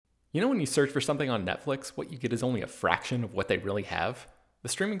You know when you search for something on Netflix, what you get is only a fraction of what they really have? The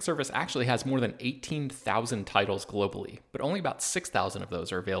streaming service actually has more than 18,000 titles globally, but only about 6,000 of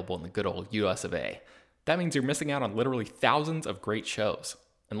those are available in the good old US of A. That means you're missing out on literally thousands of great shows.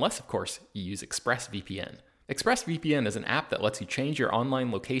 Unless, of course, you use ExpressVPN. ExpressVPN is an app that lets you change your online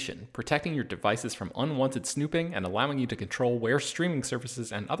location, protecting your devices from unwanted snooping and allowing you to control where streaming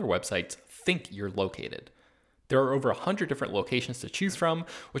services and other websites think you're located. There are over 100 different locations to choose from,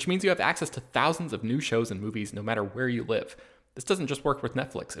 which means you have access to thousands of new shows and movies no matter where you live. This doesn't just work with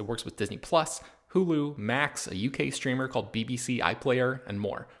Netflix, it works with Disney Plus, Hulu, Max, a UK streamer called BBC iPlayer, and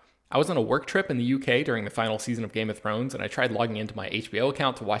more. I was on a work trip in the UK during the final season of Game of Thrones, and I tried logging into my HBO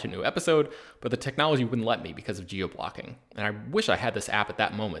account to watch a new episode, but the technology wouldn't let me because of geo-blocking. And I wish I had this app at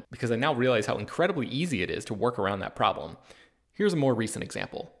that moment, because I now realize how incredibly easy it is to work around that problem. Here's a more recent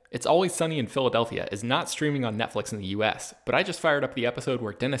example. It's Always Sunny in Philadelphia is not streaming on Netflix in the US, but I just fired up the episode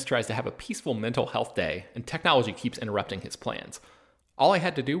where Dennis tries to have a peaceful mental health day, and technology keeps interrupting his plans. All I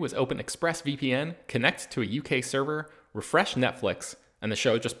had to do was open ExpressVPN, connect to a UK server, refresh Netflix, and the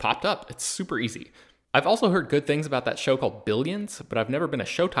show just popped up. It's super easy. I've also heard good things about that show called Billions, but I've never been a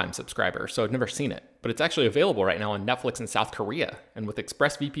Showtime subscriber, so I've never seen it. But it's actually available right now on Netflix in South Korea, and with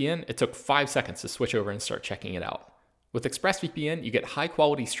ExpressVPN, it took 5 seconds to switch over and start checking it out. With ExpressVPN, you get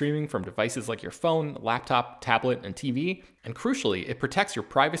high-quality streaming from devices like your phone, laptop, tablet, and TV, and crucially, it protects your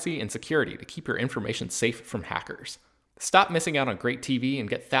privacy and security to keep your information safe from hackers. Stop missing out on great TV and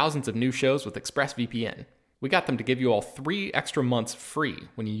get thousands of new shows with ExpressVPN. We got them to give you all 3 extra months free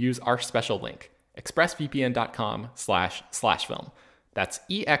when you use our special link, expressvpn.com/slashfilm. That's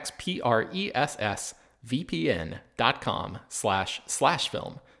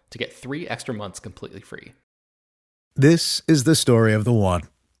expressvpn.com/slashfilm to get 3 extra months completely free. This is the story of the one.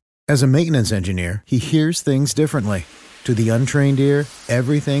 As a maintenance engineer, he hears things differently. To the untrained ear,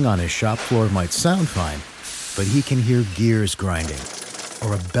 everything on his shop floor might sound fine, but he can hear gears grinding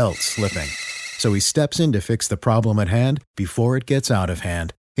or a belt slipping. So he steps in to fix the problem at hand before it gets out of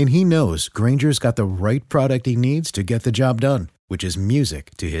hand. And he knows Grainger's got the right product he needs to get the job done, which is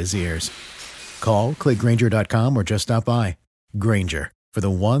music to his ears. Call, click Grainger.com, or just stop by. Grainger, for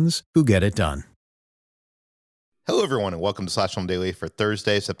the ones who get it done. Hello, everyone, and welcome to Slash Film Daily for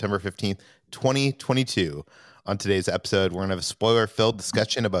Thursday, September 15th, 2022. On today's episode, we're going to have a spoiler-filled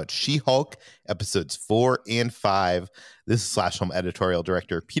discussion about She-Hulk, episodes 4 and 5. This is Slash Film editorial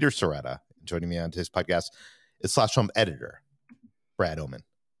director Peter Sciretta. Joining me on today's podcast is Slash Film editor Brad Oman.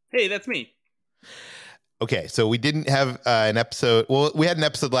 Hey, that's me. Okay, so we didn't have an episode. Well, we had an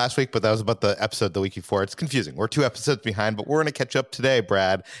episode last week, but that was about the episode the week before. It's confusing. We're 2 episodes behind, but we're going to catch up today,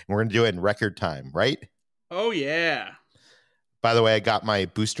 Brad, and we're going to do it in record time, right? Oh, yeah. By the way, I got my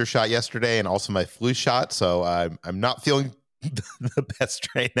booster shot yesterday and also my flu shot, so I'm not feeling the best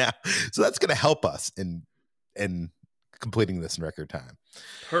right now. So that's going to help us in completing this in record time.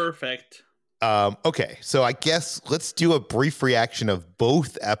 Perfect. Okay, so I guess let's do a brief reaction of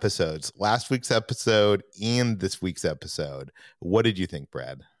both episodes, last week's episode and this week's episode. What did you think,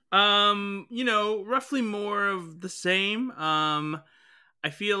 Brad? Roughly more of the same. I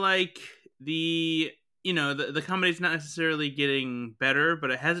feel like the comedy's not necessarily getting better, but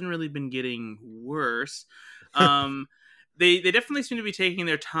it hasn't really been getting worse. They definitely seem to be taking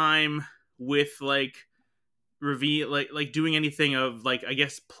their time with reveal like doing anything of I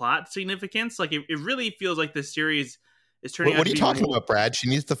guess plot significance. It really feels like this series is turning out what are you talking about, Brad? She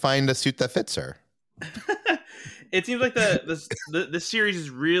needs to find a suit that fits her. It seems like the series is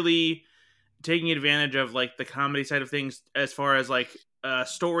really taking advantage of the comedy side of things as far as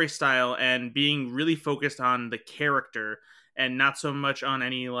story style and being really focused on the character and not so much on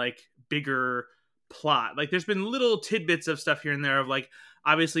any bigger plot. There's been little tidbits of stuff here and there of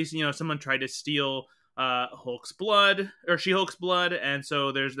obviously someone tried to steal Hulk's blood or She-Hulk's blood, and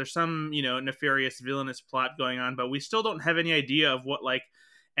so there's some nefarious villainous plot going on, but we still don't have any idea of what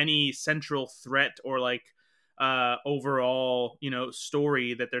any central threat or overall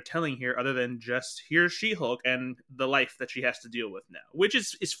story that they're telling here, other than just here's She-Hulk and the life that she has to deal with now, which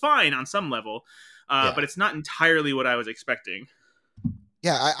is fine on some level, but it's not entirely what I was expecting.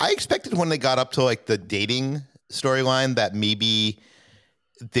 Yeah, I expected when they got up to the dating storyline that maybe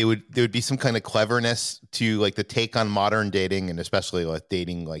there would be some kind of cleverness to the take on modern dating, and especially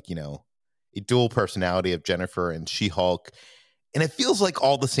dating a dual personality of Jennifer and She-Hulk. And it feels like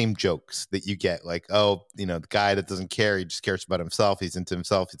all the same jokes that you get, the guy that doesn't care, he just cares about himself, he's into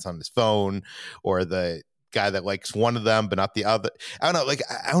himself, it's on his phone, or the guy that likes one of them but not the other. I don't know,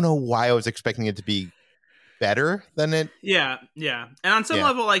 I don't know why I was expecting it to be better than it. Yeah. And on some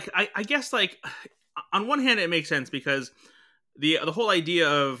level, I guess on one hand it makes sense because the whole idea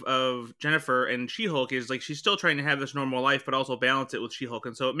of Jennifer and She-Hulk is like she's still trying to have this normal life, but also balance it with She-Hulk,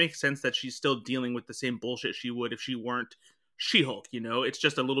 and so it makes sense that she's still dealing with the same bullshit she would if she weren't She-Hulk. You know, it's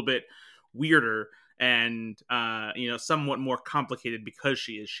just a little bit weirder and somewhat more complicated because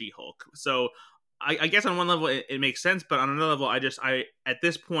she is She-Hulk. So I guess on one level it makes sense, but on another level, I at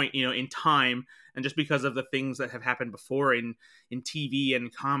this point, in time, and just because of the things that have happened before in TV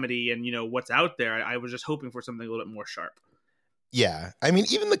and comedy and what's out there, I was just hoping for something a little bit more sharp. Yeah, I mean,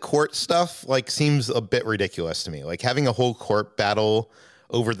 even the court stuff seems a bit ridiculous to me. Like having a whole court battle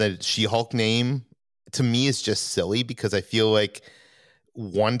over the She-Hulk name to me is just silly, because I feel like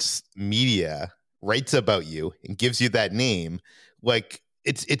once media writes about you and gives you that name,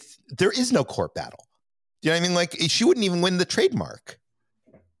 it's there is no court battle. Do you know what I mean? Like she wouldn't even win the trademark.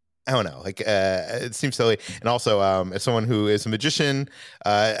 I don't know. It seems silly. And also, as someone who is a magician,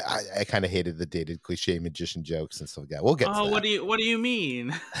 I kind of hated the dated cliche magician jokes and stuff like that. We'll get to that. What do you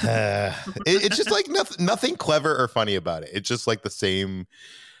mean? It's just like nothing clever or funny about it. It's just like the same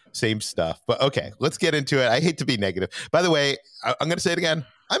stuff. But okay, let's get into it. I hate to be negative. By the way, I'm going to say it again.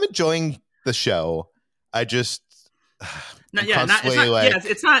 I'm enjoying the show. I just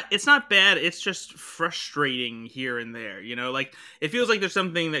it's not bad. It's just frustrating here and there. Like it feels like there's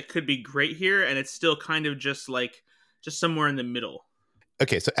something that could be great here, and it's still kind of just somewhere in the middle.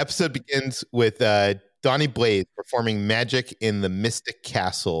 Okay, so episode begins with Donnie Blaze performing magic in the Mystic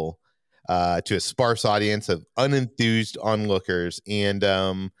Castle to a sparse audience of unenthused onlookers, and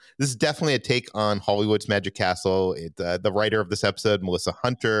this is definitely a take on Hollywood's Magic Castle. The writer of this episode, Melissa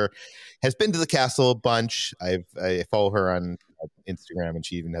Hunter, has been to the castle a bunch. I follow her on Instagram, and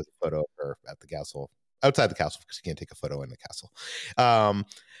she even has a photo of her at the castle, outside the castle, because you can't take a photo in the castle.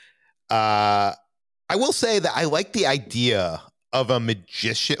 I will say that I like the idea of a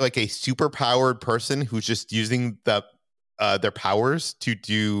magician, like a superpowered person who's just using their powers to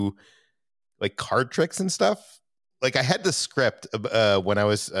do like card tricks and stuff. Like I had the script when I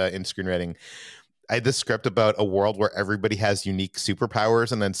was in screenwriting. I had this script about a world where everybody has unique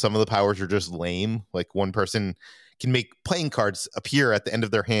superpowers, and then some of the powers are just lame. Like one person can make playing cards appear at the end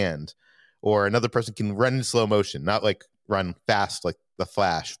of their hand, or another person can run in slow motion, not like run fast like the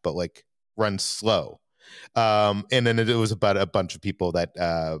Flash, but like run slow. And then it was about a bunch of people that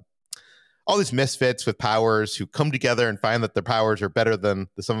all these misfits with powers who come together and find that their powers are better than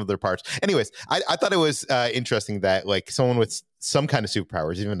the sum of their parts. Anyways, I thought it was interesting that like someone with some kind of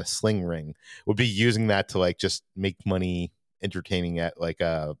superpowers, even a sling ring, would be using that to like just make money entertaining at like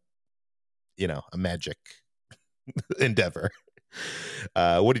a magic endeavor.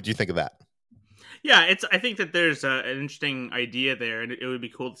 What did you think of that? Yeah, I think that there's an interesting idea there, and it would be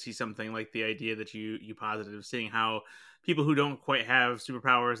cool to see something like the idea that you posited of seeing how people who don't quite have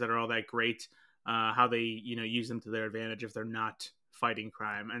superpowers that are all that great, how they use them to their advantage if they're not fighting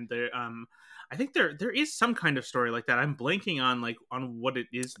crime. And I think there is some kind of story like that. I'm blanking on what it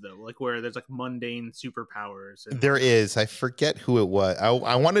is though, like where there's like mundane superpowers. There is. I forget who it was.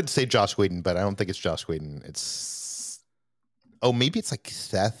 I wanted to say Joss Whedon, but I don't think it's Joss Whedon. Maybe it's like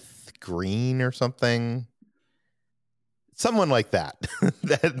Seth Green or something. Someone like that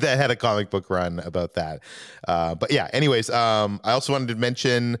that had a comic book run about that. But yeah, anyways, I also wanted to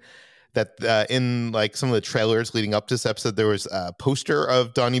mention that in like some of the trailers leading up to this episode, there was a poster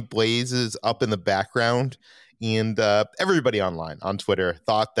of Donnie Blaze's up in the background, and everybody online on Twitter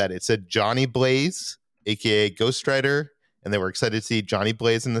thought that it said Johnny Blaze, aka Ghost Rider, and they were excited to see Johnny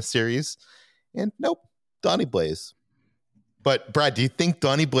Blaze in the series. And nope, Donnie Blaze. But Brad, do you think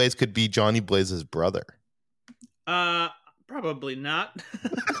Donnie Blaze could be Johnny Blaze's brother? Probably not.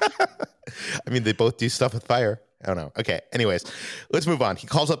 I mean, they both do stuff with fire. I don't know. Okay. Anyways, let's move on. He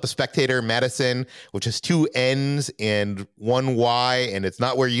calls up a spectator, Madison, which has 2 N's and 1 Y, and it's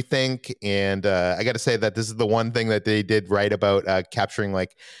not where you think. And I got to say that this is the one thing that they did right about capturing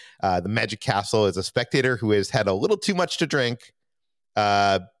like the Magic Castle as a spectator who has had a little too much to drink,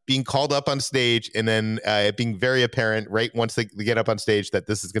 being called up on stage, and then it being very apparent right once they get up on stage that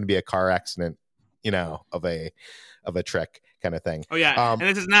this is going to be a car accident, of a trick kind of thing. Oh yeah, and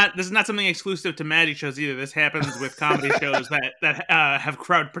this is not something exclusive to magic shows either. This happens with comedy shows that have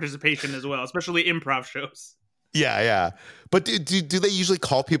crowd participation as well, especially improv shows. Yeah. But do they usually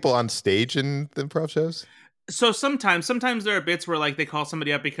call people on stage in the improv shows? So sometimes there are bits where like they call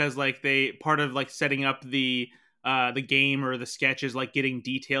somebody up because like they part of like setting up the game or the sketch is like getting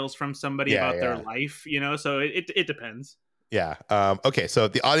details from somebody about their life, So it depends. Yeah. Okay. So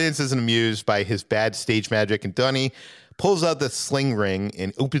the audience isn't amused by his bad stage magic, and Donnie pulls out the sling ring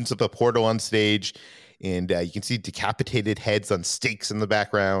and opens up a portal on stage, and you can see decapitated heads on stakes in the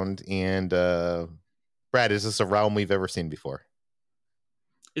background. And Brad, is this a realm we've ever seen before?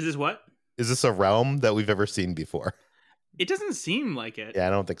 Is this what? Is this a realm that we've ever seen before? It doesn't seem like it. Yeah, I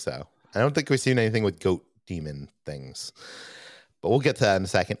don't think so. I don't think we've seen anything with goat demon things. But we'll get to that in a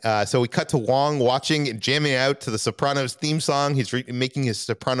second. So we cut to Wong watching and jamming out to the Sopranos theme song. He's making his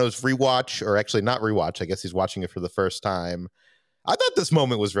Sopranos rewatch, or actually not rewatch. I guess he's watching it for the first time. I thought this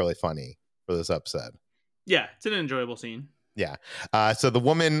moment was really funny for this episode. Yeah, it's an enjoyable scene. Yeah. So the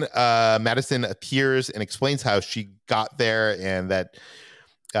woman, Madison, appears and explains how she got there and that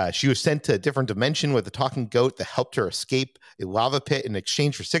she was sent to a different dimension with a talking goat that helped her escape a lava pit in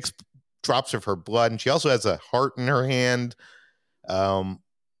exchange for 6 drops of her blood. And she also has a heart in her hand.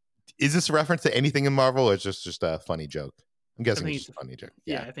 Is this a reference to anything in Marvel, or is this just a funny joke? I'm guessing it's just a funny joke.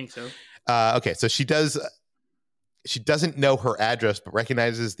 Yeah, I think so. Okay, so she doesn't know her address, but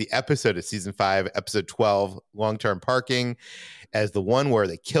recognizes the episode of season 5, episode 12, long-term parking, as the one where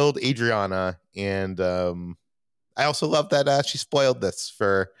they killed Adriana. And I also love that she spoiled this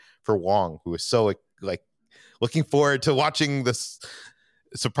for Wong, who was so like looking forward to watching this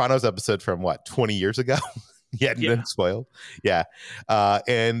Sopranos episode from 20 years ago. He hadn't been spoiled. Yeah.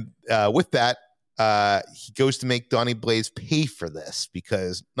 And with that, he goes to make Donnie Blaze pay for this,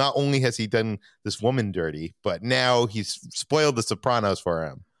 because not only has he done this woman dirty, but now he's spoiled the Sopranos for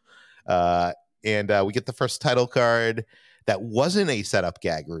him. And we get the first title card that wasn't a setup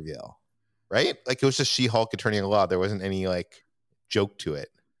gag reveal, right? Like, it was just She-Hulk attorney at law. There wasn't any like joke to it.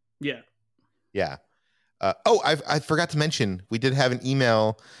 Yeah. Yeah. I forgot to mention, we did have an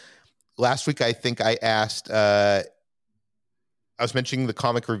email last week. I think I asked, I was mentioning the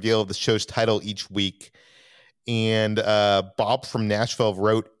comic reveal of the show's title each week, and Bob from Nashville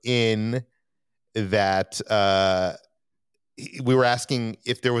wrote in that we were asking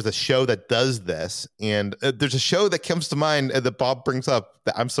if there was a show that does this, and there's a show that comes to mind that Bob brings up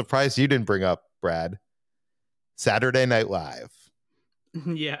that I'm surprised you didn't bring up, Brad. Saturday Night Live.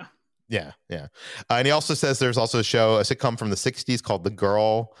 Yeah. Yeah. And he also says there's also a sitcom from the 60s called The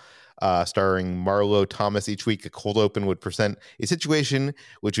Girl, starring Marlo Thomas. Each week, a cold open would present a situation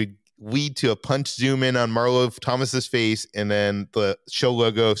which would lead to a punch zoom in on Marlo Thomas's face, and then the show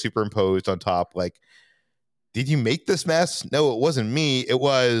logo superimposed on top. Like, did you make this mess? No, it wasn't me. It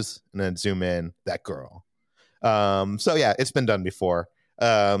was, and then zoom in, that girl. So yeah, it's been done before.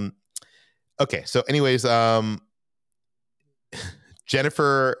 Okay. So anyways,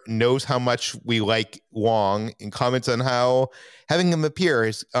 Jennifer knows how much we like Wong and comments on how having him appear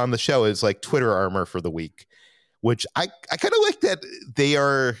on the show is like Twitter armor for the week, which I kind of like that they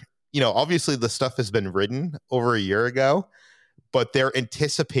are, obviously the stuff has been written over a year ago, but they're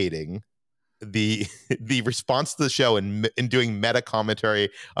anticipating the response to the show and doing meta commentary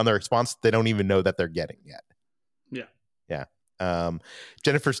on the response they don't even know that they're getting yet. Yeah.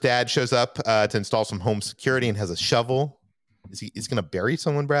 Jennifer's dad shows up to install some home security and has a shovel. He's going to bury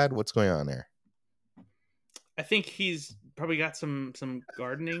someone, Brad? What's going on there? I think he's probably got some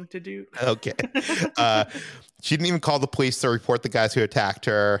gardening to do. Okay. She didn't even call the police to report the guys who attacked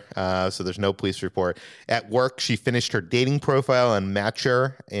her, so there's no police report. At work, she finished her dating profile on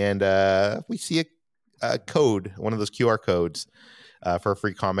Matcher, and we see a code, one of those QR codes, for a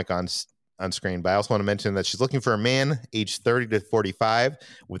free comic on screen. But I also want to mention that she's looking for a man aged 30 to 45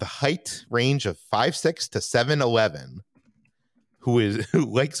 with a height range of 5'6" to 7'11", who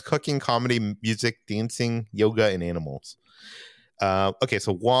likes cooking, comedy, music, dancing, yoga, and animals. Okay,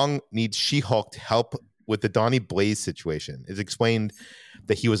 so Wong needs She-Hulk to help with the Donnie Blaze situation. It's explained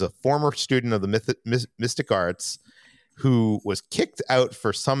that he was a former student of the mystic arts who was kicked out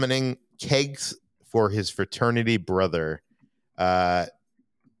for summoning kegs for his fraternity brother.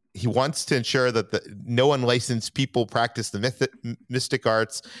 He wants to ensure that no unlicensed people practice the mystic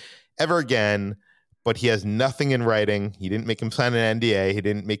arts ever again, but he has nothing in writing. He didn't make him sign an NDA. He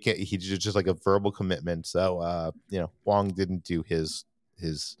didn't make it. He just like a verbal commitment. So, Wong didn't do his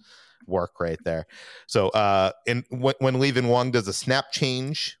work right there. So, and when leaving, Wong does a snap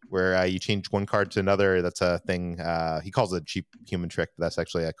change where you change one card to another. That's a thing. He calls it a cheap human trick. But that's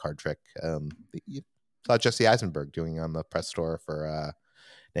actually a card trick. You saw Jesse Eisenberg doing on the press tour for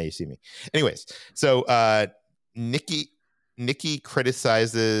Now You See Me. Anyways, so Nikki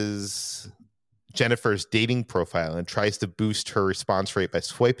criticizes Jennifer's dating profile and tries to boost her response rate by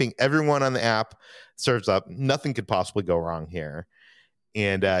swiping everyone on the app. Serves up. Nothing could possibly go wrong here.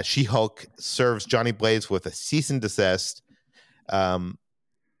 And She-Hulk serves Johnny Blaze with a cease and desist. Brad,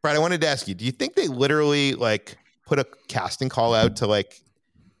 I wanted to ask you, do you think they literally like put a casting call out to like,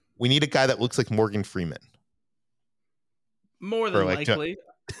 we need a guy that looks like Morgan Freeman? More than likely.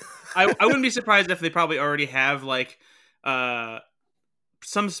 I wouldn't be surprised if they probably already have like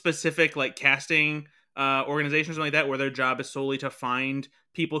some specific like casting organization or something like that, where their job is solely to find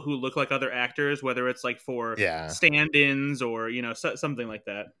people who look like other actors, whether it's like for Yeah. stand-ins or something like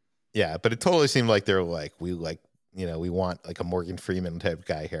that. Yeah, but it totally seemed like they're like we want like a Morgan Freeman type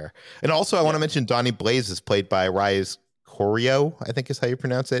guy here. And also I want to mention Donnie Blaze is played by Rise Corio, I think is how you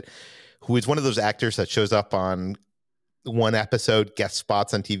pronounce it, who is one of those actors that shows up on one episode, guest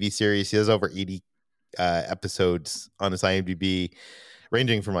spots on TV series. He has over 80 episodes on his IMDb,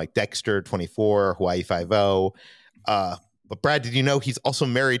 ranging from like Dexter, 24, Hawaii Five-0. But Brad, did you know he's also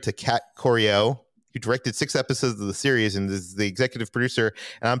married to Kat Corio, who directed 6 episodes of the series and is the executive producer?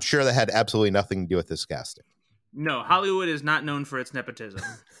 And I'm sure that had absolutely nothing to do with this casting. No, Hollywood is not known for its nepotism.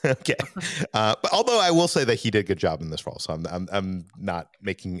 Okay, but although I will say that he did a good job in this role, so I'm not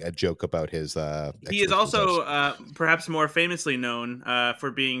making a joke about his. He is also perhaps more famously known for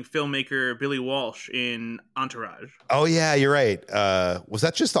being filmmaker Billy Walsh in Entourage. Oh yeah, you're right. Was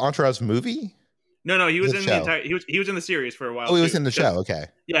that just the Entourage movie? No, he was in the entire. He was in the series for a while. Oh, he was in the show. Okay.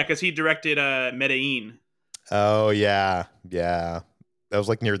 Yeah, because he directed Medellin. Oh yeah. That was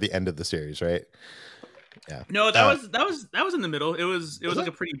like near the end of the series, right? Yeah. No, that was in the middle. It was like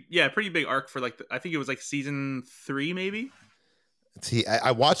a pretty big arc for like I think it was like season 3 maybe. See,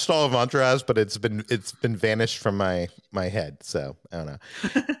 I watched all of Entourage, but it's been vanished from my head, so I don't know.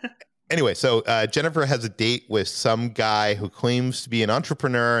 Anyway, so Jennifer has a date with some guy who claims to be an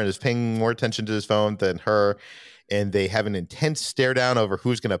entrepreneur and is paying more attention to his phone than her, and they have an intense stare down over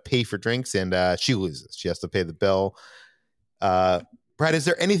who's going to pay for drinks, and she loses. She has to pay the bill. Brad, is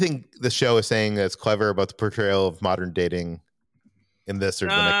there anything the show is saying that's clever about the portrayal of modern dating in this or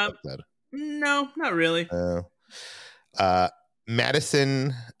the next episode? No, not really.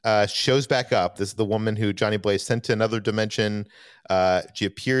 Madison shows back up. This is the woman who Johnny Blaze sent to another dimension. She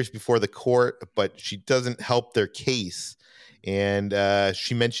appears before the court, but she doesn't help their case. And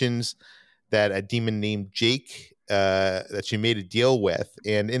she mentions that a demon named Jake that she made a deal with.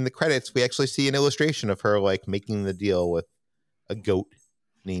 And in the credits, we actually see an illustration of her like making the deal with a goat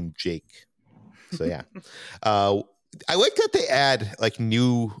named Jake. So yeah. I like that they add like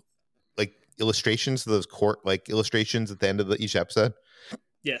new like illustrations to those court like illustrations at the end of each episode.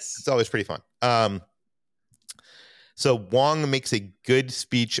 Yes. It's always pretty fun. So Wong makes a good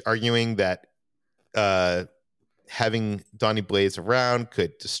speech arguing that having Donnie Blaze around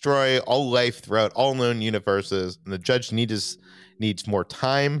could destroy all life throughout all known universes, and the judge needs more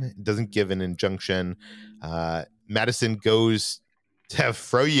time. Doesn't give an injunction. Madison goes to have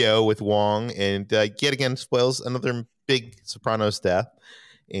froyo with Wong, and yet again spoils another big Sopranos death.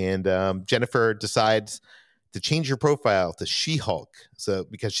 And Jennifer decides to change her profile to She-Hulk, so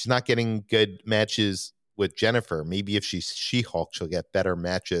because she's not getting good matches with Jennifer. Maybe if she's She-Hulk, she'll get better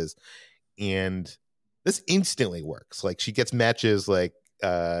matches. And this instantly works. Like she gets matches, like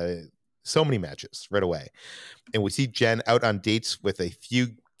so many matches right away. And we see Jen out on dates with a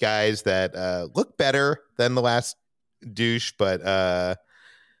few guys that look better than the last douche, but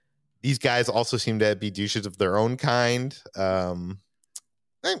these guys also seem to be douches of their own kind. I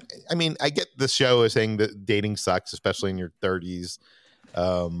mean, I get the show is saying that dating sucks, especially in your 30s.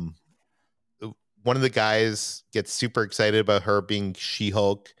 One of the guys gets super excited about her being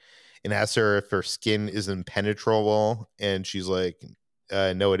She-Hulk and asks her if her skin is impenetrable, and she's like,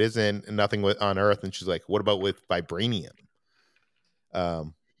 no, it isn't, and nothing on Earth. And she's like, what about with vibranium?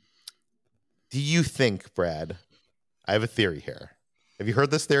 Do you think, Brad, I have a theory here. Have you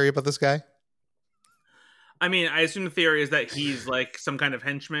heard this theory about this guy? I mean, I assume the theory is that he's like some kind of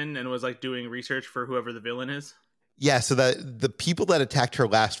henchman and was like doing research for whoever the villain is. Yeah, so the people that attacked her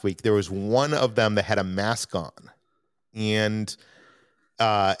last week, there was one of them that had a mask on and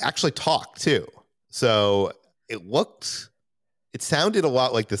actually talked too. So it sounded a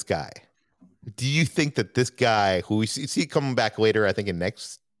lot like this guy. Do you think that this guy, who we see coming back later, I think in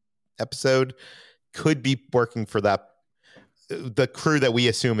next episode, could be working for the crew that we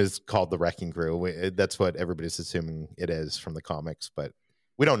assume is called the Wrecking Crew? That's what everybody's assuming it is from the comics, but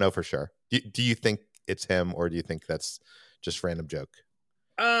we don't know for sure. Do you think it's him, or do you think that's just random joke?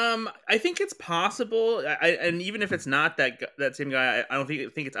 I think it's possible. And even if it's not that same guy, I don't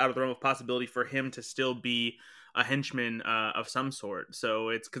think it's out of the realm of possibility for him to still be a henchman of some sort. So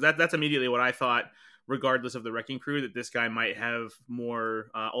it's because that's immediately what I thought, regardless of the Wrecking Crew, that this guy might have more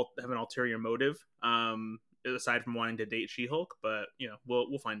have an ulterior motive, aside from wanting to date She-Hulk. But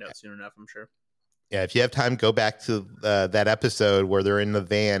we'll find out soon enough, I'm sure. Yeah, if you have time, go back to that episode where they're in the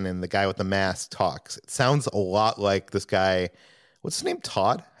van and the guy with the mask talks. It sounds a lot like this guy. What's his name?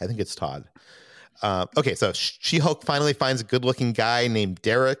 Todd? I think it's Todd. Okay, so She-Hulk finally finds a good-looking guy named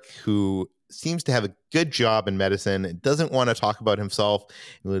Derek who seems to have a good job in medicine and doesn't want to talk about himself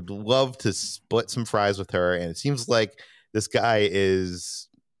and would love to split some fries with her. And it seems like this guy is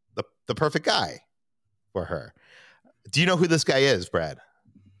the perfect guy for her. Do you know who this guy is, Brad?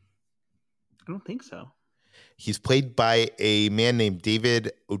 I don't think so. He's played by a man named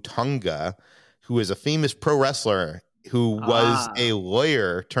David Otunga, who is a famous pro wrestler who was a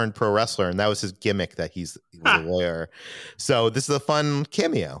lawyer turned pro wrestler. And that was his gimmick, that he was a lawyer. So this is a fun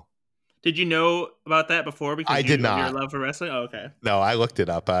cameo. Did you know about that before? Because I did not. Your love for wrestling? Oh, okay. No, I looked it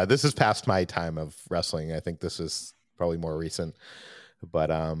up. This is past my time of wrestling. I think this is probably more recent. But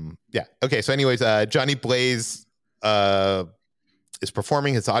yeah. Okay. So anyways, Johnny Blaze is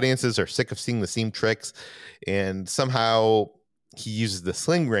performing. His audiences are sick of seeing the same tricks. And somehow he uses the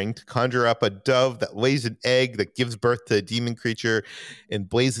sling ring to conjure up a dove that lays an egg that gives birth to a demon creature. And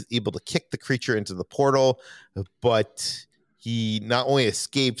Blaze is able to kick the creature into the portal. But he not only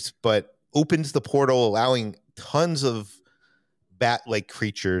escapes, but opens the portal, allowing tons of bat-like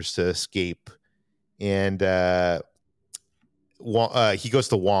creatures to escape. And he goes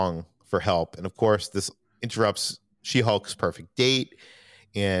to Wong for help. And of course, this interrupts She-Hulk's perfect date.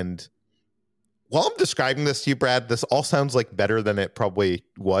 And while I'm describing this to you, Brad, this all sounds like better than it probably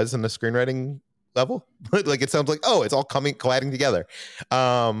was in the screenwriting level. Like, it sounds like, oh, it's all colliding together.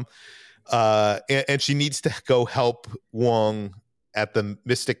 And she needs to go help Wong at the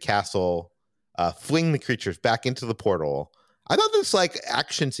Mystic Castle, fling the creatures back into the portal. I thought this like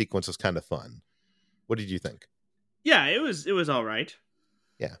action sequence was kind of fun. What did you think? Yeah, it was all right.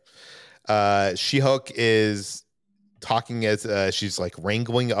 Yeah. She-Hulk is talking as she's like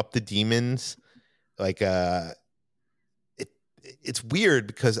wrangling up the demons. Like it's weird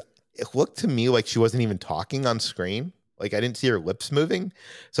because it looked to me like she wasn't even talking on screen. Like, I didn't see her lips moving.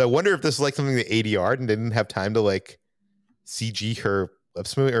 So I wonder if this is like something that ADR'd and didn't have time to like CG her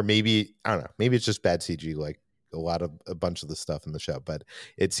lips moving, or maybe, I don't know, maybe it's just bad CG, like a bunch of the stuff in the show. But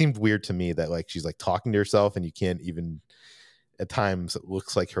it seemed weird to me that like she's like talking to herself and you can't even, at times it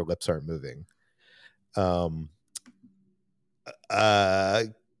looks like her lips aren't moving.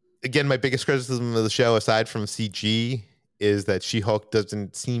 Again, my biggest criticism of the show, aside from CG, is that She-Hulk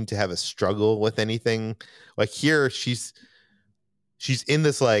doesn't seem to have a struggle with anything. Like, here, she's in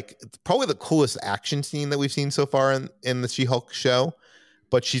this, like, probably the coolest action scene that we've seen so far in the She-Hulk show,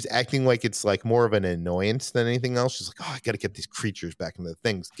 but she's acting like it's like more of an annoyance than anything else. She's like, oh, I got to get these creatures back into the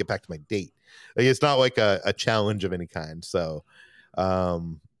things, get back to my date. Like, it's not like a challenge of any kind. So,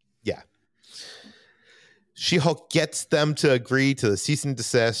 yeah. She-Hulk gets them to agree to the cease and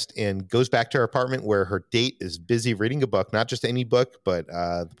desist and goes back to her apartment where her date is busy reading a book, not just any book, but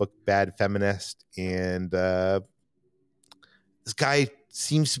the book Bad Feminist. And this guy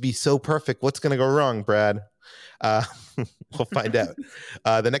seems to be so perfect. What's going to go wrong, Brad? We'll find out.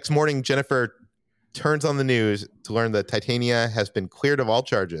 The next morning, Jennifer turns on the news to learn that Titania has been cleared of all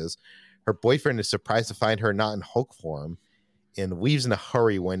charges. Her boyfriend is surprised to find her not in Hulk form and leaves in a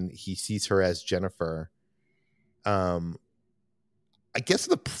hurry when he sees her as Jennifer. I guess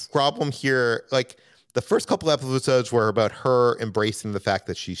the problem here, like, the first couple episodes were about her embracing the fact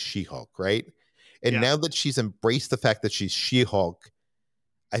that she's She-Hulk, right? And now that she's embraced the fact that she's She-Hulk,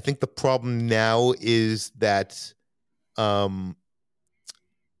 I think the problem now is that now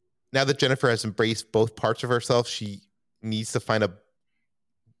that Jennifer has embraced both parts of herself, she needs to find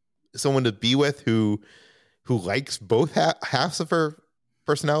someone to be with who likes both halves of her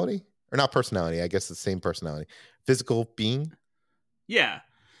personality. Or not personality, I guess the same personality. Physical being. Yeah.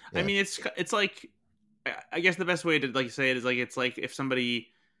 I mean, it's like, I guess the best way to like say it is like, it's like if somebody,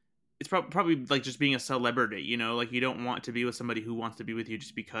 it's probably like just being a celebrity, you know, like you don't want to be with somebody who wants to be with you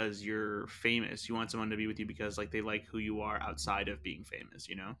just because you're famous. You want someone to be with you because like they like who you are outside of being famous,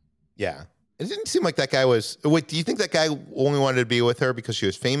 you know? Yeah. It didn't seem like that guy was. Wait, do you think that guy only wanted to be with her because she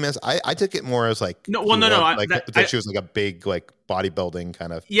was famous? I took it more as like no. She was like a big like bodybuilding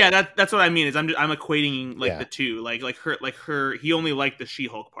kind of. Yeah, that's what I mean. Is I'm equating like the two, like her. He only liked the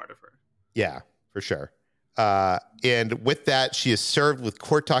She-Hulk part of her. Yeah, for sure. And with that, she is served with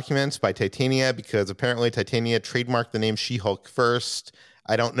court documents by Titania because apparently Titania trademarked the name She-Hulk first.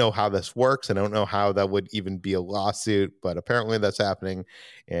 I don't know how this works. I don't know how that would even be a lawsuit, but apparently that's happening.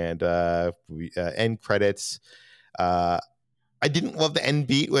 And end credits. I didn't love the end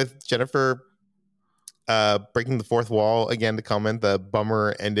beat with Jennifer breaking the fourth wall again to comment, the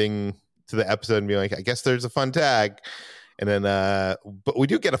bummer ending to the episode and being like, I guess there's a fun tag. And then, but we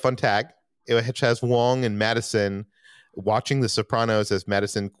do get a fun tag. It has Wong and Madison watching The Sopranos as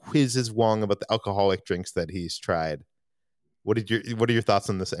Madison quizzes Wong about the alcoholic drinks that he's tried. What are your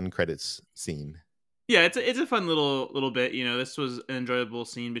thoughts on this end credits scene? Yeah, it's a fun little bit. You know, this was an enjoyable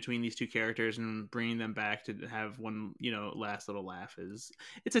scene between these two characters, and bringing them back to have one, last little laugh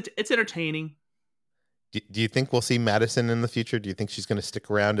it's entertaining. Do you think we'll see Madison in the future? Do you think she's going to stick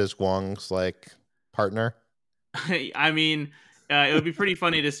around as Wong's like partner? I mean, it would be pretty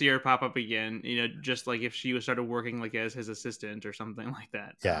funny to see her pop up again. You know, just like if she was started working like as his assistant or something like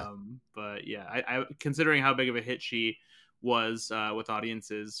that. Yeah. But yeah, I considering how big of a hit she was with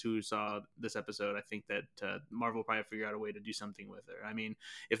audiences who saw this episode, I think that Marvel will probably figure out a way to do something with her. I mean,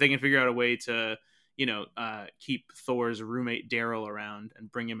 if they can figure out a way to keep Thor's roommate Daryl around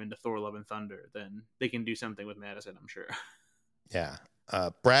and bring him into Thor: Love and Thunder, then they can do something with Madison, I'm sure. Yeah.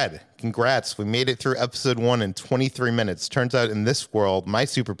 Brad, congrats. We made it through episode 1 in 23 minutes. Turns out in this world, my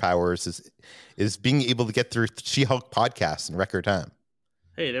superpowers is being able to get through She-Hulk podcasts in record time.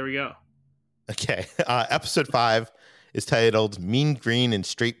 Hey, there we go. Okay. Episode 5 is titled Mean Green and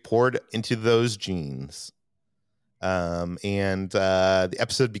Straight Poured Into Those Jeans. The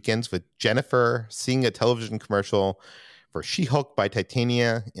episode begins with Jennifer seeing a television commercial for She-Hulk by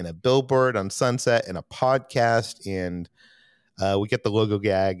Titania in a billboard on Sunset and a podcast. And we get the logo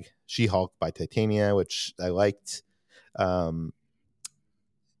gag, She-Hulk by Titania, which I liked.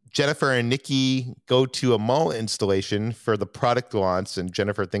 Jennifer and Nikki go to a mall installation for the product launch, and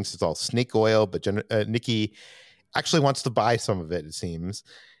Jennifer thinks it's all snake oil, but Nikki actually wants to buy some of it, it seems.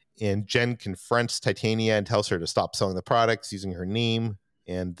 And Jen confronts Titania and tells her to stop selling the products using her name,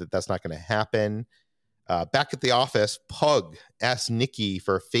 and that's not going to happen. Back at the office, Pug asks Nikki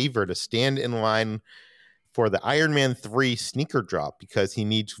for a favor to stand in line for the Iron Man 3 sneaker drop because he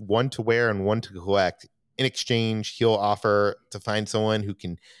needs one to wear and one to collect. In exchange, he'll offer to find someone who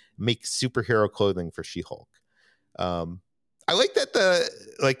can make superhero clothing for She-Hulk. I like that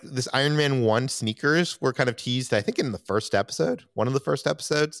this Iron Man 1 sneakers were kind of teased, I think, in the first episode, one of the first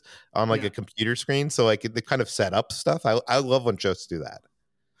episodes on a computer screen. So like they kind of set up stuff. I love when shows do that.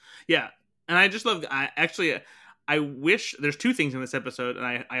 Yeah. And I just love, I wish there's two things in this episode,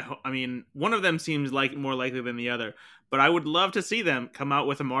 and I mean, one of them seems like more likely than the other, but I would love to see them come out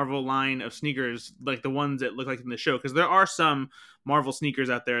with a Marvel line of sneakers like the ones that look like in the show, because there are some Marvel sneakers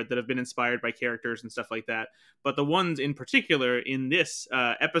out there that have been inspired by characters and stuff like that, but the ones in particular in this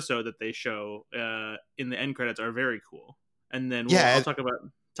episode that they show in the end credits are very cool. And then I'll talk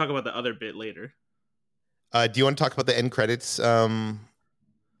about the other bit later. Do you want to talk about the end credits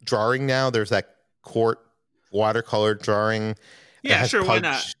drawing now? There's that court watercolor drawing. Yeah, sure, why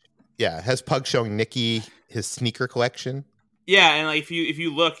not? Yeah, it has Pug showing Nikki his sneaker collection. Yeah, and like if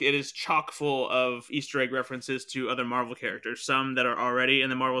you look, it is chock full of Easter egg references to other Marvel characters. Some that are already in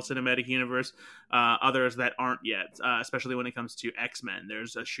the Marvel Cinematic Universe, others that aren't yet. Especially when it comes to X-Men,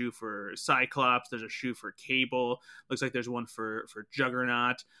 there's a shoe for Cyclops. There's a shoe for Cable. Looks like there's one for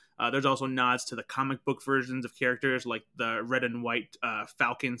Juggernaut. There's also nods to the comic book versions of characters, like the red and white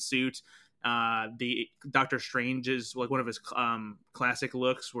Falcon suit. The Doctor Strange is like one of his classic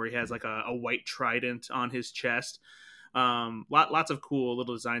looks where he has like a white trident on his chest. Lots of cool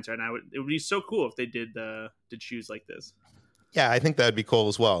little designs there, and it would be so cool if they did shoes like this. Yeah, I think that would be cool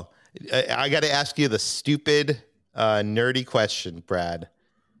as well. I got to ask you the stupid nerdy question, Brad.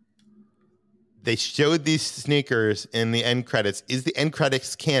 They showed these sneakers in the end credits. Is the end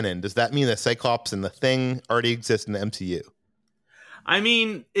credits canon? Does that mean that Cyclops and the Thing already exist in the MCU? I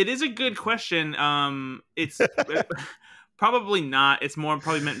mean, it is a good question. It's probably not. It's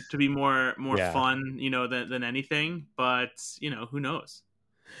probably meant to be more fun, than anything. But who knows?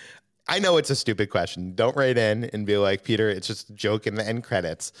 I know it's a stupid question. Don't write in and be like, Peter, it's just a joke in the end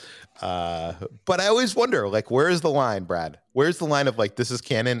credits. But I always wonder, like, where is the line, Brad? Where's the line of like, this is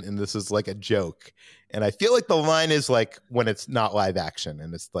canon and this is like a joke? And I feel like the line is like when it's not live action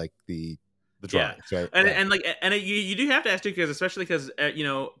and it's like the drawings, right? And you do have to ask too, because especially because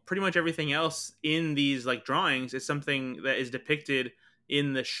pretty much everything else in these like drawings is something that is depicted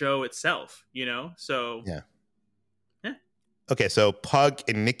in the show itself. So yeah. Okay, so Pug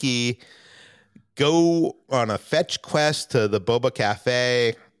and Nikki go on a fetch quest to the Boba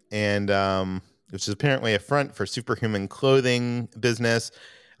Cafe, and which is apparently a front for superhuman clothing business.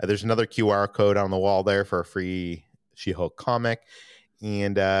 There's another QR code on the wall there for a free She-Hulk comic.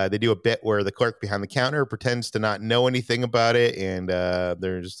 And they do a bit where the clerk behind the counter pretends to not know anything about it. And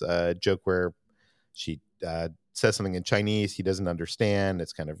there's a joke where she says something in Chinese he doesn't understand.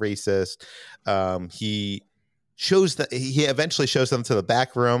 It's kind of racist. He eventually shows them to the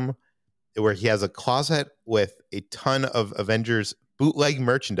back room where he has a closet with a ton of Avengers bootleg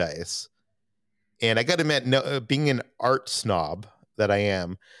merchandise. And I got to admit, being an art snob that I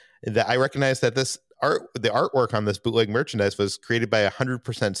am, that I recognize that this artwork on this bootleg merchandise was created by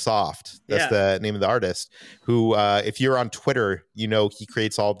 100% Soft. That's Yeah. the name of the artist. Who, if you're on Twitter, you know he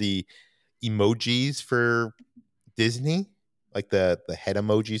creates all the emojis for Disney, like the head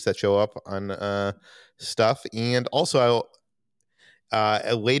emojis that show up on stuff. And also,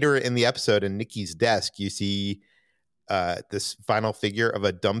 later in the episode, in Nikki's desk, you see this vinyl figure of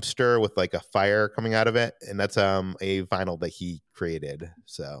a dumpster with like a fire coming out of it, and that's a vinyl that he created.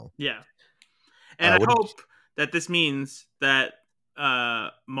 So Yeah. And I what- hope that this means that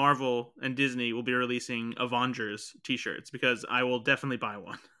Marvel and Disney will be releasing Avengers t-shirts, because I will definitely buy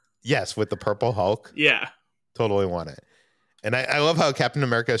one. yes, with the purple Hulk, Yeah. totally want it. And I love how Captain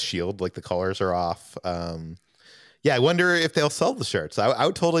America's shield, like the colors are off. Yeah, I wonder if they'll sell the shirts. I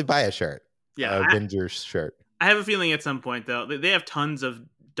would totally buy a shirt. Yeah. Avengers shirt. I have a feeling at some point, though, they have tons of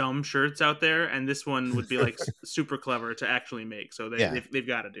dumb shirts out there, and this one would be like super clever to actually make. So they've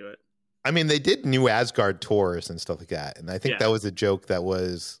got to do it. I mean, they did New Asgard tours and stuff like that, and I think that was a joke that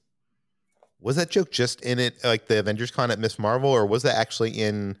was that joke just in it, like the Avengers Con at Miss Marvel, or was that actually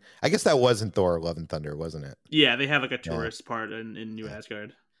in? I guess that was in Thor: Love and Thunder, wasn't it? Yeah, they have like a tourist part in New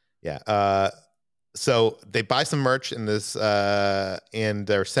Asgard. Yeah. So they buy some merch in this, and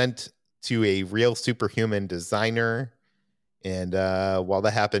they're sent to a real superhuman designer. And while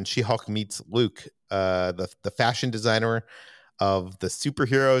that happens, She-Hulk meets Luke, the fashion designer of the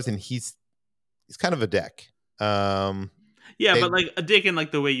superheroes, and he's kind of a dick. But like a dick in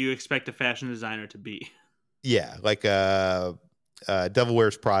like the way you expect a fashion designer to be. Yeah, like Devil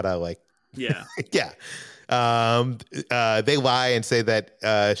Wears Prada, like yeah. yeah. They lie and say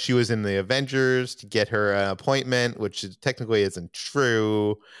that she was in the Avengers to get her an appointment, which technically isn't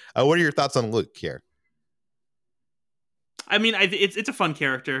true. What are your thoughts on Luke here? I mean, it's a fun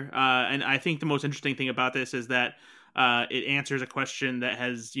character, and I think the most interesting thing about this is that it answers a question that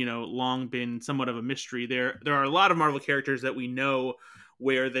has, long been somewhat of a mystery. There are a lot of Marvel characters that we know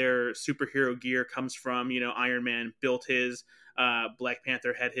where their superhero gear comes from. Iron Man built his. Black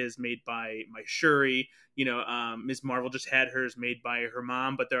Panther had his made by Shuri. Ms. Marvel just had hers made by her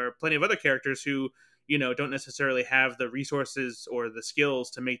mom. But there are plenty of other characters who, don't necessarily have the resources or the skills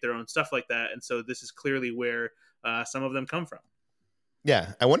to make their own stuff like that. And so this is clearly where some of them come from.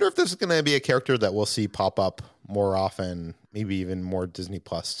 Yeah, I wonder if this is going to be a character that we'll see pop up more often, maybe even more Disney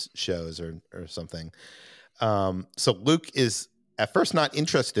Plus shows or something. So Luke is at first not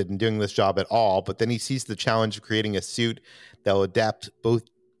interested in doing this job at all, but then he sees the challenge of creating a suit that will adapt to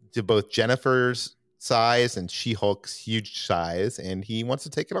both Jennifer's size and She-Hulk's huge size, and he wants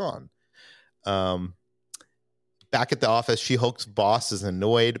to take it on. Back at the office, She-Hulk's boss is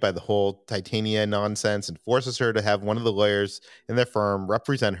annoyed by the whole Titania nonsense and forces her to have one of the lawyers in their firm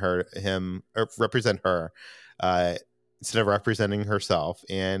represent her instead of representing herself.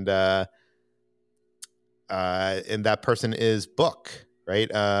 And that person is Book, right?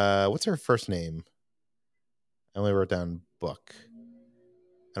 What's her first name? I only wrote down Book.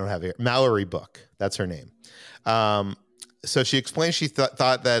 I don't have it here. Mallory Book. That's her name. So she explains she thought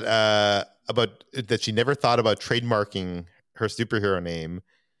that that she never thought about trademarking her superhero name.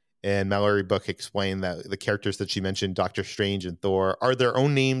 And Mallory Book explained that the characters that she mentioned, Doctor Strange and Thor, are their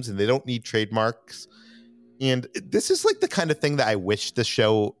own names and they don't need trademarks. And this is like the kind of thing that I wish the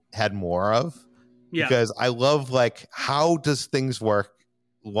show had more of. Yeah. Because I love, like, how does things work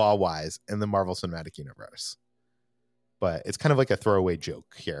law-wise in the Marvel Cinematic Universe? But it's kind of like a throwaway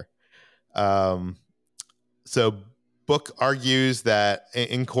joke here. So Book argues that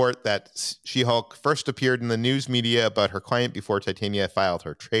in court that She-Hulk first appeared in the news media about her client before Titania filed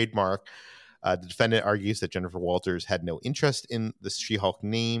her trademark. The defendant argues that Jennifer Walters had no interest in the She-Hulk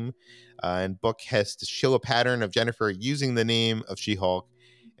name, and Book has to show a pattern of Jennifer using the name of She-Hulk,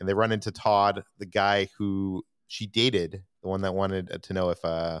 and they run into Todd, the guy who she dated, the one that wanted to know if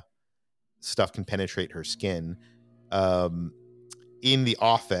stuff can penetrate her skin, in the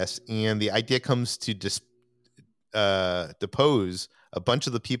office, and the idea comes to depose a bunch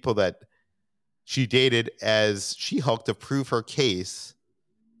of the people that she dated as She-Hulk to prove her case.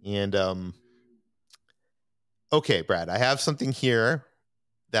 And okay, Brad, I have something here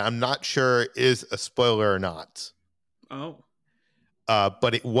that I'm not sure is a spoiler or not. Oh,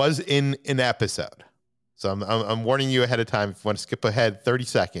 but it was in an episode, so I'm warning you ahead of time. If you want to skip ahead 30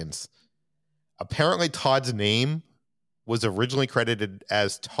 seconds, apparently Todd's name was originally credited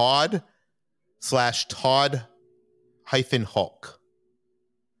as Todd/Todd-Hulk,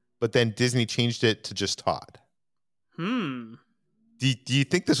 but then Disney changed it to just Todd. Do you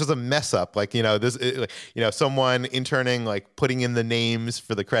think this was a mess up? Like, someone interning, like putting in the names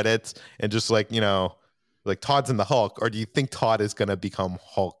for the credits and just like Todd's in the Hulk, or do you think Todd is going to become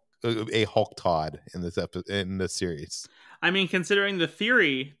Hulk a Hulk Todd in this series. I mean, considering the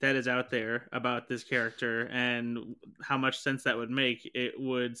theory that is out there about this character and how much sense that would make, it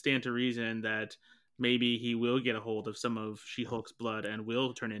would stand to reason that maybe he will get a hold of some of She-Hulk's blood and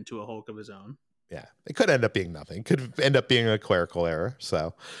will turn into a Hulk of his own. Yeah, it could end up being nothing. Could end up being a clerical error.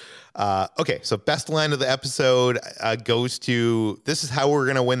 So, okay. So best line of the episode goes to, "This is how we're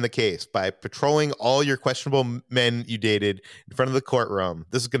going to win the case, by patrolling all your questionable men you dated in front of the courtroom.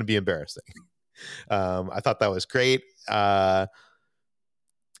 This is going to be embarrassing." I thought that was great.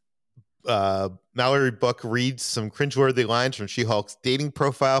 Mallory Book reads some cringeworthy lines from She-Hulk's dating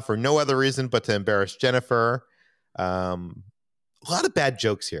profile for no other reason but to embarrass Jennifer. A lot of bad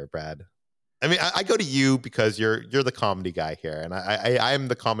jokes here, Brad. I mean, I go to you because you're the comedy guy here, and I am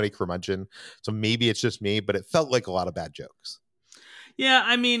the comedy curmudgeon, so maybe it's just me, but it felt like a lot of bad jokes. Yeah,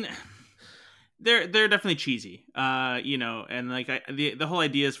 I mean, they're definitely cheesy, and like the whole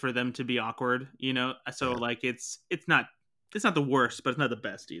idea is for them to be awkward, so like it's not the worst, but it's not the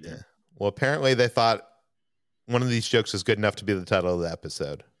best either. Yeah. Well, apparently they thought one of these jokes was good enough to be the title of the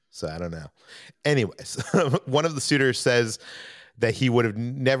episode, so I don't know. Anyways, one of the suitors says that he would have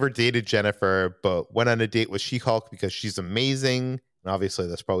never dated Jennifer, but went on a date with She-Hulk because she's amazing. And obviously,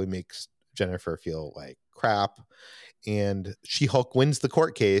 this probably makes Jennifer feel like crap. And She-Hulk wins the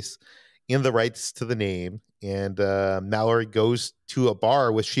court case and the rights to the name. And Mallory goes to a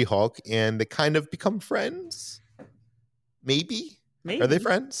bar with She-Hulk, and they kind of become friends. Maybe? Are they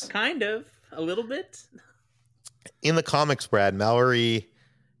friends? Kind of. A little bit. In the comics, Brad, Mallory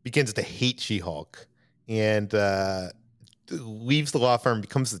begins to hate She-Hulk and leaves the law firm,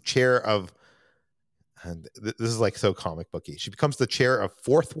 becomes the chair of, and this is like so comic booky, she becomes the chair of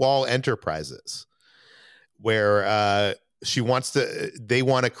Fourth Wall Enterprises, where they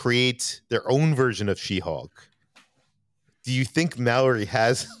want to create their own version of She-Hulk. Do you think Mallory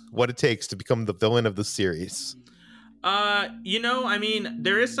has what it takes to become the villain of the series? I mean,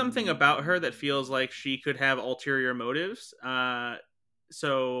 there is something about her that feels like she could have ulterior motives.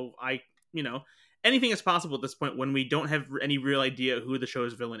 So anything is possible at this point when we don't have any real idea who the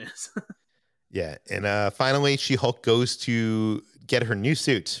show's villain is. Yeah. And finally, She-Hulk goes to get her new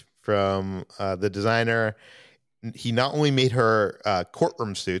suit from the designer. He not only made her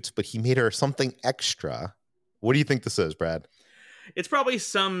courtroom suits, but he made her something extra. What do you think this is, Brad? It's probably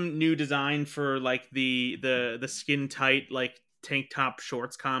some new design for like the skin tight like tank top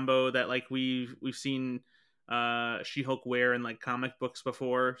shorts combo that like we've seen She-Hulk wear in like comic books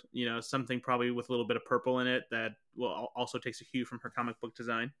before. Something probably with a little bit of purple in it that also takes a cue from her comic book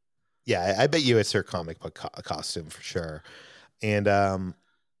design. Yeah, I bet you it's her comic book costume for sure. And the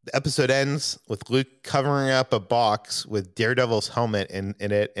episode ends with Luke covering up a box with Daredevil's helmet in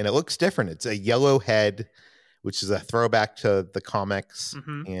it, and it looks different. It's a yellow head, which is a throwback to the comics.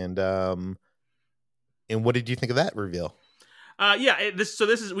 Mm-hmm. And what did you think of that reveal? This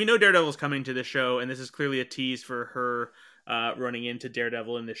is, we know Daredevil's coming to the show, and this is clearly a tease for her running into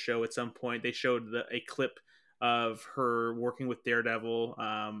Daredevil in the show at some point. They showed a clip of her working with Daredevil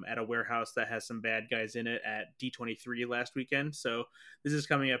at a warehouse that has some bad guys in it at D23 last weekend. So this is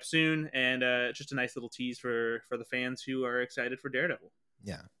coming up soon, and just a nice little tease for the fans who are excited for Daredevil.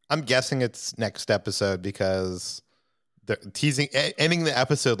 Yeah, I'm guessing it's next episode because the teasing, ending the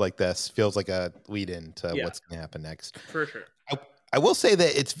episode like this feels like a lead in to what's going to happen next. For sure. I will say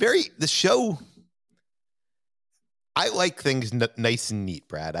that it's the show. I like things nice and neat,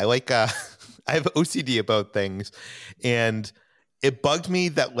 Brad. I like, I have OCD about things, and it bugged me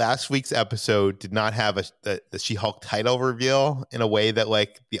that last week's episode did not have the She-Hulk title reveal in a way that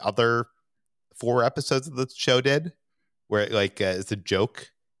like the other 4 episodes of the show did, where it's a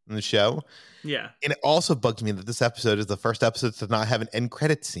joke in the show. Yeah. And it also bugged me that this episode is the first episode to not have an end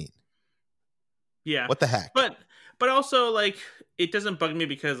credit scene. Yeah. What the heck? But also, like, it doesn't bug me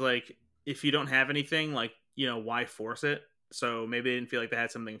because, like, if you don't have anything, like, why force it? So maybe they didn't feel like they had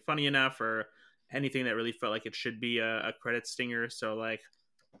something funny enough or anything that really felt like it should be a credit stinger. So, like,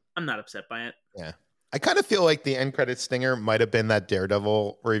 I'm not upset by it. Yeah. I kind of feel like the end credit stinger might have been that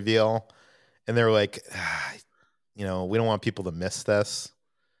Daredevil reveal. And they were like, we don't want people to miss this.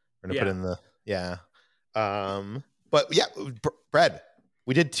 We're going to put in the, yeah. But yeah, Brad,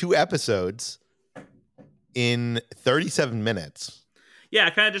 we did 2 episodes in 37 minutes. Yeah,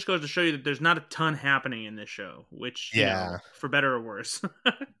 it kind of just goes to show you that there's not a ton happening in this show, which, for better or worse. Who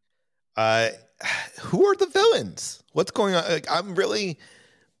are the villains? What's going on? Like,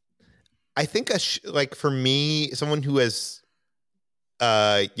 I think for me, someone who has,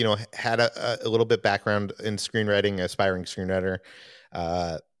 had a little bit background in screenwriting, aspiring screenwriter,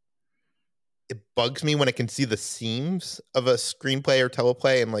 it bugs me when I can see the seams of a screenplay or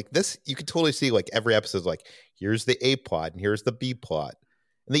teleplay, and like this, you could totally see like every episode's like, here's the A plot and here's the B plot,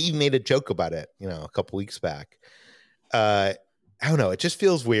 and they even made a joke about it, a couple weeks back. I don't know, it just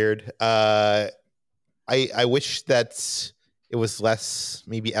feels weird. I wish that it was less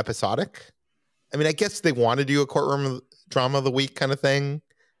maybe episodic. I mean, I guess they want to do a courtroom drama of the week kind of thing,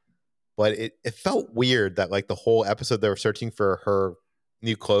 but it felt weird that like the whole episode they were searching for her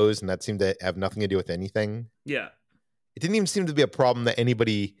new clothes, and that seemed to have nothing to do with anything. Yeah. It didn't even seem to be a problem that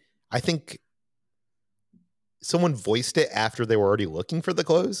anybody, I think someone voiced it after they were already looking for the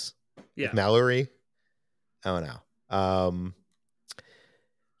clothes. Yeah. With Mallory. I don't know.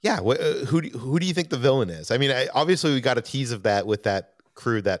 Yeah. Who do you think the villain is? I mean, obviously we got a tease of that with that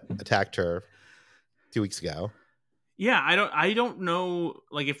crew that attacked her 2 weeks ago. Yeah, I don't know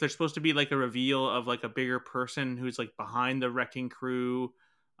like if there's supposed to be like a reveal of like a bigger person who's like behind the wrecking crew,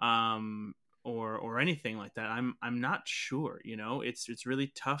 or anything like that. I'm not sure, It's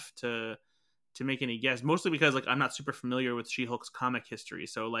really tough to make any guess, mostly because like I'm not super familiar with She-Hulk's comic history.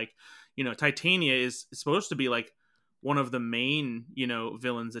 So like, Titania is supposed to be like one of the main,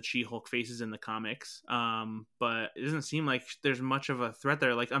 villains that She-Hulk faces in the comics. But it doesn't seem like there's much of a threat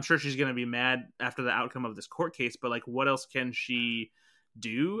there. Like, I'm sure she's going to be mad after the outcome of this court case, but like, what else can she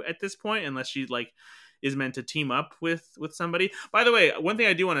do at this point? Unless she like is meant to team up with somebody. By the way, one thing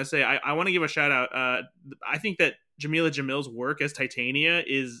I do want to say, I want to give a shout out. I think that Jamila Jamil's work as Titania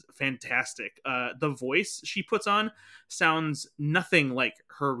is fantastic. The voice she puts on sounds nothing like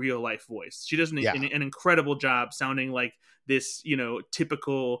her real life voice. She does an incredible job sounding like this,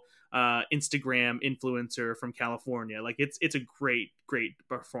 typical Instagram influencer from California. Like it's a great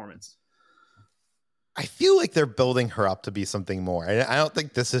performance. I feel like they're building her up to be something more. I don't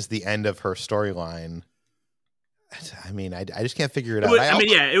think this is the end of her storyline. I mean, I just can't figure it out.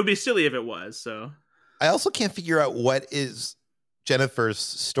 It would be silly if it was. So I also can't figure out what is Jennifer's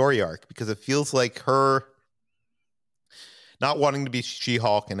story arc, because it feels like her not wanting to be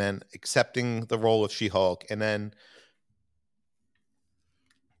She-Hulk and then accepting the role of She-Hulk. And then,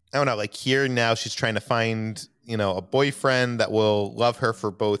 I don't know, like here now she's trying to find, a boyfriend that will love her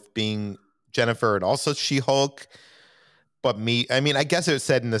for both being Jennifer and also She-Hulk. But I guess it was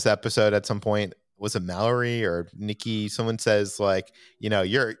said in this episode at some point, was it Mallory or Nikki? Someone says like,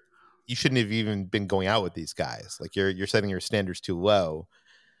 you shouldn't have even been going out with these guys. Like you're setting your standards too low.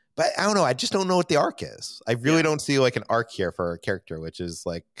 But I don't know. I just don't know what the arc is. I really don't see like an arc here for her character, which is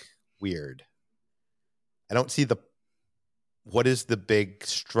like weird. I don't see what is the big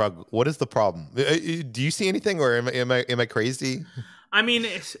struggle? What is the problem? Do you see anything, or am I crazy? I mean,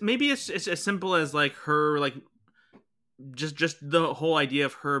 maybe it's as simple as like her, like just the whole idea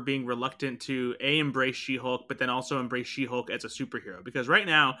of her being reluctant to embrace She-Hulk, but then also embrace She-Hulk as a superhero. Because right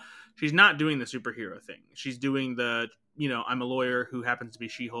now she's not doing the superhero thing. She's doing the, I'm a lawyer who happens to be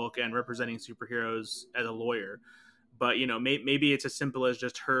She-Hulk and representing superheroes as a lawyer. But, maybe it's as simple as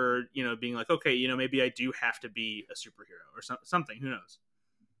just her, being like, okay, maybe I do have to be a superhero or something. Who knows?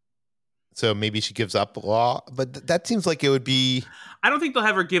 So maybe she gives up law, but that seems like it would be. I don't think they'll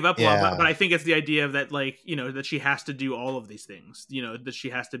have her give up law, but I think it's the idea of that, like, that she has to do all of these things, that she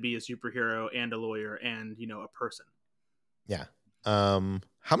has to be a superhero and a lawyer and, a person. Yeah.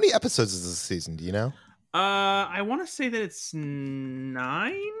 How many episodes is this season? Do you know? I want to say that it's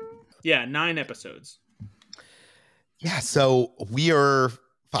 9. Yeah, 9 episodes. Yeah. So we are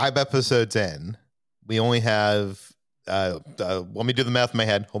 5 episodes in. We only have, let me do the math in my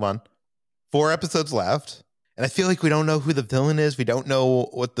head. Hold on. 4 episodes left, and I feel like we don't know who the villain is. We don't know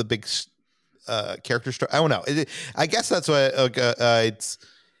what the big character story. I don't know. I guess that's why it's,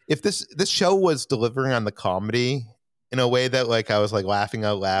 if this show was delivering on the comedy in a way that like I was like laughing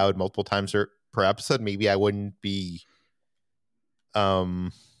out loud multiple times per episode, maybe I wouldn't be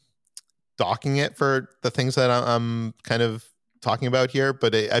docking it for the things that I'm kind of talking about here.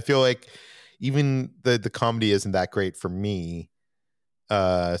 But I feel like even the comedy isn't that great for me.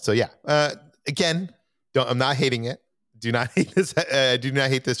 So yeah, again, I'm not hating it. Do not hate this. Do not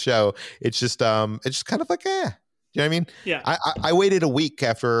hate this show. It's just kind of like, you know what I mean? Yeah. I waited a week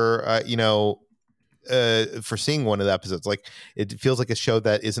after, for seeing one of the episodes. Like it feels like a show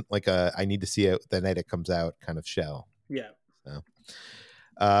that isn't like I need to see it the night it comes out kind of show. Yeah. So,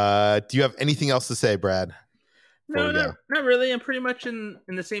 do you have anything else to say, Brad? No, not really. I'm pretty much in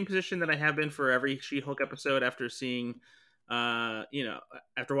the same position that I have been for every She-Hulk episode after seeing,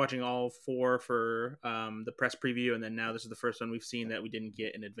 after watching all 4 for the press preview, and then now this is the first one we've seen that we didn't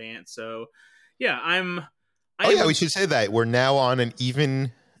get in advance. So, yeah, we should say that we're now on an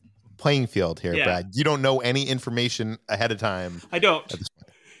even playing field here, Brad. You don't know any information ahead of time. I don't.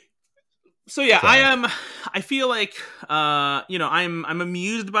 So yeah, I feel like I'm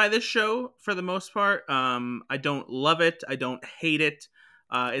amused by this show for the most part. I don't love it. I don't hate it.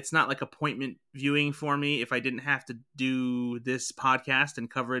 It's not like appointment viewing for me if I didn't have to do this podcast and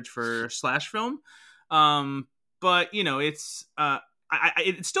coverage for Slash Film. But it's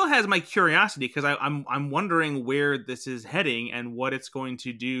it still has my curiosity because I'm wondering where this is heading and what it's going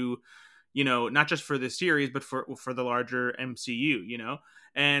to do. Not just for this series, but for the larger MCU.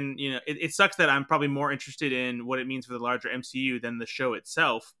 And it sucks that I'm probably more interested in what it means for the larger MCU than the show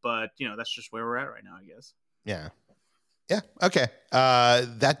itself. But that's just where we're at right now, I guess. Yeah. Okay.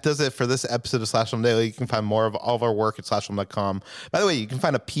 That does it for this episode of Slash Film Daily. You can find more of all of our work at slashfilm.com. By the way, you can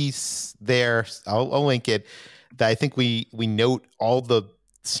find a piece there. I'll link it. That I think we note all the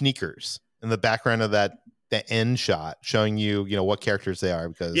sneakers in the background of the end shot, showing you what characters they are.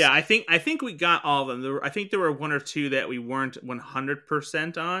 Because I think we got all of them. I think there were one or two that we weren't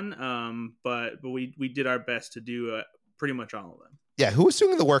 100% on. But we did our best to do pretty much all of them. Yeah, who was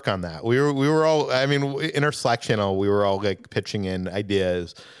doing the work on that? We were all. I mean, in our Slack channel, we were all like pitching in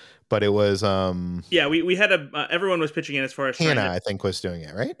ideas, but it was we had everyone was pitching in as far as Hannah, I think, was doing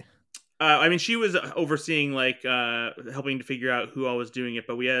it, right? I mean, she was overseeing helping to figure out who all was doing it,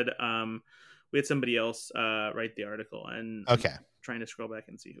 but we had somebody else write the article, and okay, I'm trying to scroll back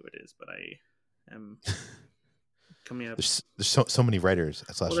and see who it is, but I am coming up. There's so many writers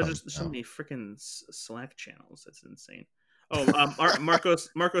at Slash Film. There's so many freaking Slack channels. That's insane. Oh,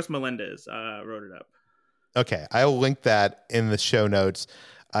 Marcos Melendez wrote it up. Okay, I will link that in the show notes.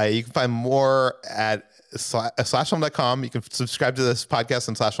 You can find more at slashfilm.com. You can subscribe to this podcast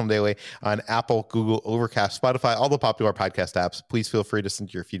on Slash Film Daily on Apple, Google, Overcast, Spotify, all the popular podcast apps. Please feel free to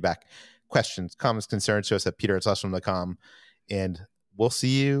send your feedback, questions, comments, concerns to us at peter@slashfilm.com. And we'll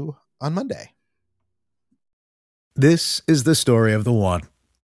see you on Monday. This is the story of the one.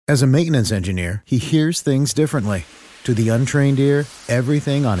 As a maintenance engineer, he hears things differently. To the untrained ear,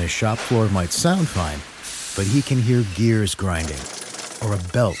 everything on his shop floor might sound fine, but he can hear gears grinding or a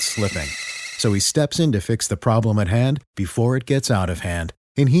belt slipping. So he steps in to fix the problem at hand before it gets out of hand.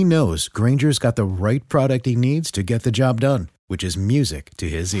 And he knows Grainger's got the right product he needs to get the job done, which is music to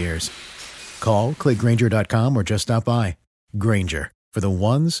his ears. Call, click Grainger.com, or just stop by. Grainger, for the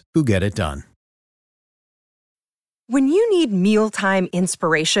ones who get it done. When you need mealtime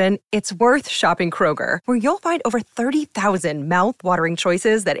inspiration, it's worth shopping Kroger, where you'll find over 30,000 mouth-watering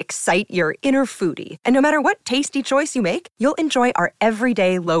choices that excite your inner foodie. And no matter what tasty choice you make, you'll enjoy our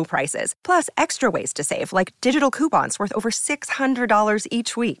everyday low prices, plus extra ways to save, like digital coupons worth over $600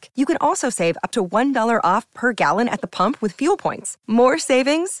 each week. You can also save up to $1 off per gallon at the pump with fuel points. More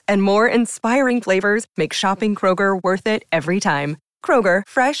savings and more inspiring flavors make shopping Kroger worth it every time. Kroger,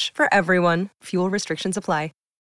 fresh for everyone. Fuel restrictions apply.